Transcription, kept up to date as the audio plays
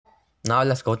Now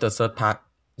let's go to the third part.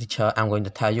 Teacher, I'm going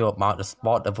to tell you about the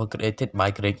sport that were created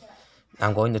by Greek.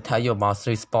 I'm going to tell you about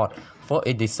 3 sports. For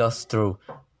it is true.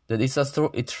 The disaster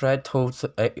is traced to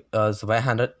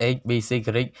 708 BC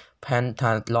Greek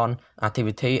pentathlon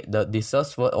activity. The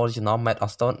discs were originally made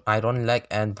of stone, iron, lead,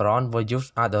 and bronze were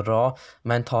used as the raw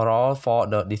material for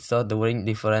the discs during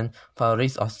different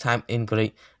periods of time in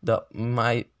Greece. The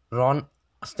Myron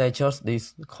stages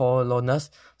these colonists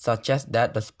suggest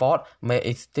that the sport may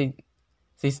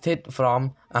existed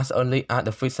from as early as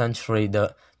the 5th century.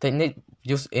 The technique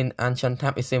used in ancient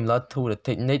times is similar to the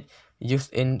technique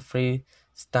used in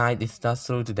freestyle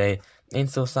discussion today. In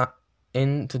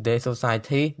today's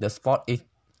society, the sport is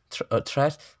a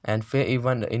threat and fear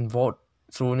even involved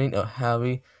running a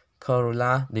heavy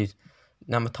curricular.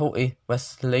 Number 2 is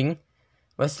wrestling.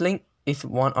 Wrestling is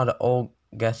one of the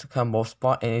oldest combat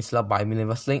sports and is loved by millions.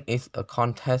 Wrestling is a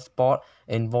contest sport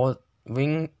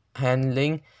involving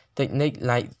handling techniques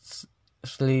like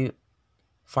sleeve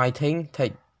fighting,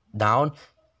 takedown,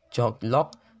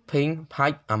 lock, pin,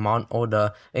 pike, among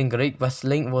others. In Greek,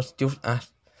 wrestling was used as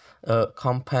a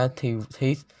competitive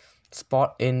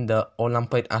sport in the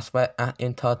Olympics as well as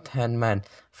entertainment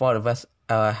for the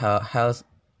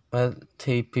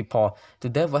healthy people.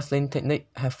 Today, wrestling techniques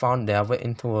have found their way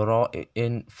into law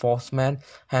enforcement,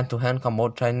 hand-to-hand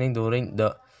combat training during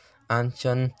the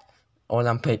ancient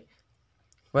Olympics.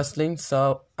 Wrestling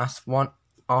served as one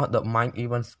of the main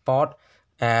event sports,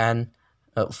 and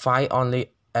fight only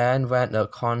end when the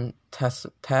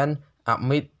contestant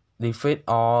admit defeat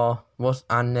or was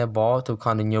unable to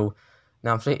continue.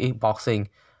 Number 3 is boxing.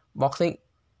 Boxing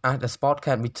as a sport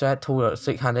can be traced to the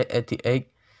 688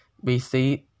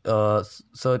 BC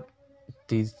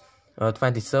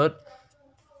 23rd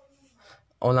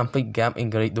Olympic Games in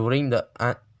Greece. During the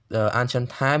ancient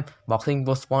time, boxing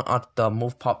was one of the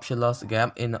most popular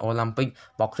games in the Olympic.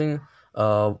 Boxing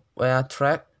were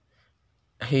tracked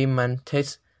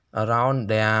helmets around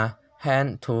their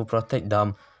hand to protect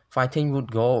them. Fighting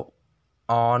would go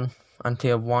on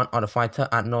until one of the fighters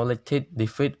acknowledged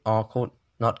defeat or could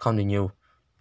not continue.